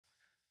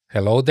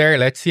Hello there.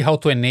 Let's see how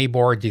to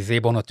enable or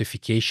disable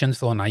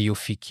notifications on a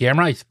Eufy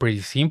camera. It's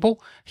pretty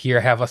simple. Here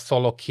I have a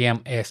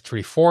SoloCam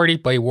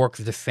S340, but it works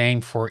the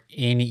same for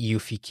any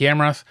Eufy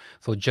cameras.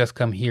 So just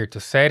come here to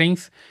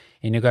settings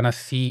and you're gonna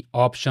see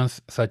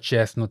options such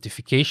as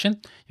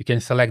notification. You can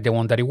select the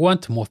one that you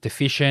want, most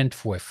efficient,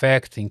 full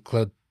effect,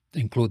 include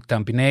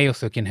thumbnail,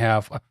 so you can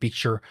have a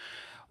picture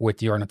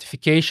with your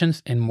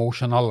notifications and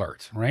motion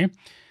alerts, right?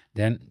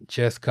 Then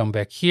just come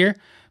back here,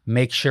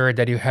 make sure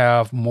that you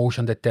have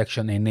motion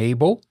detection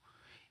enabled,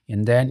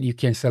 and then you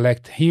can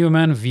select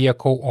human,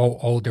 vehicle, or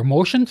other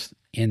motions.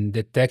 In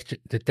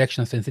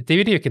detection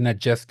sensitivity, you can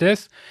adjust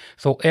this.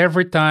 So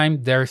every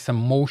time there's some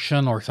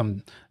motion or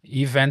some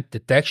event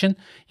detection,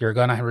 you're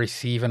gonna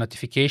receive a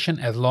notification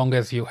as long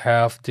as you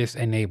have this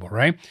enabled,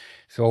 right?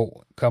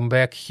 So come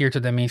back here to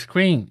the main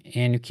screen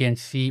and you can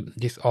see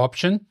this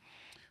option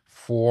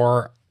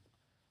for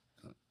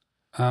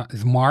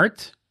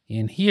smart.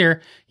 In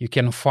here, you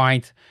can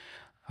find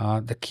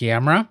the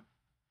camera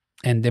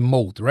and the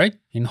mode, right?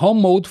 In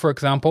home mode, for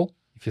example,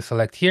 if you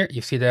select here,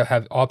 you see that I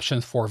have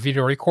options for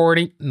video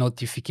recording,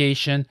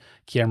 notification,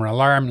 camera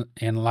alarm,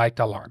 and light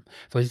alarm.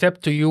 So it's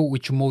up to you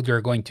which mode you're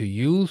going to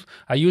use.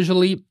 I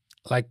usually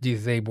like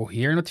disable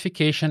here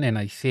notification and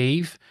I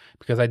save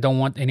because I don't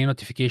want any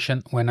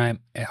notification when I'm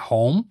at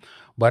home.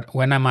 But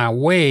when I'm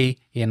away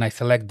and I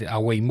select the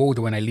away mode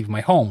when I leave my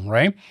home,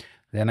 right?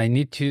 Then I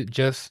need to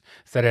just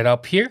set it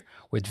up here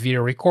with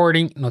video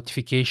recording,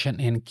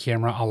 notification, and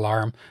camera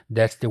alarm.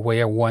 That's the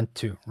way I want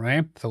to,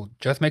 right? So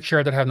just make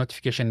sure that I have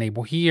notification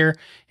enabled here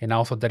and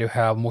also that you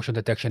have motion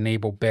detection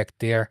enabled back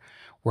there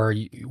where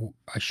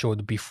I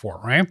showed before,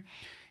 right?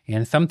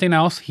 And something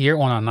else here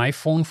on an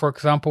iPhone, for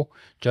example,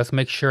 just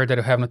make sure that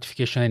you have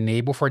notification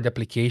enabled for the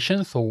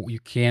application. So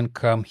you can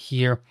come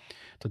here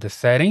to the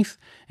settings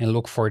and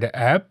look for the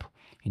app.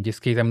 In this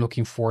case, I'm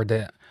looking for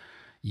the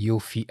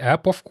Eufy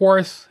app, of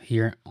course.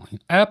 Here on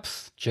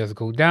apps, just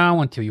go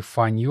down until you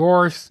find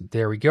yours.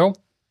 There we go,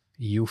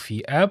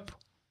 Eufy app.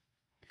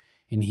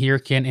 And here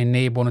can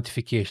enable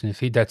notification. You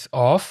see that's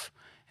off.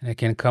 And I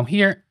can come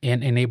here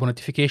and enable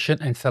notification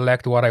and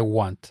select what I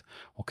want.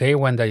 Okay,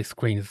 when the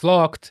screen is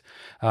locked,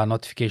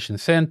 notification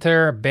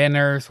center,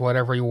 banners,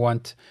 whatever you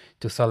want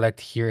to select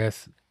here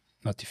as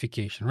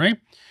notification, right?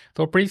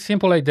 So pretty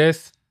simple like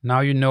this. Now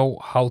you know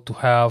how to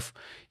have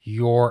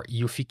your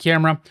Eufy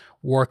camera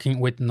working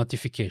with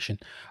notification.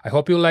 I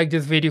hope you like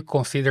this video.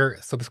 Consider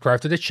subscribe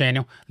to the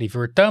channel, leave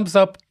your thumbs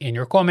up and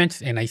your comments,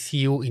 and I see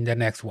you in the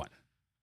next one.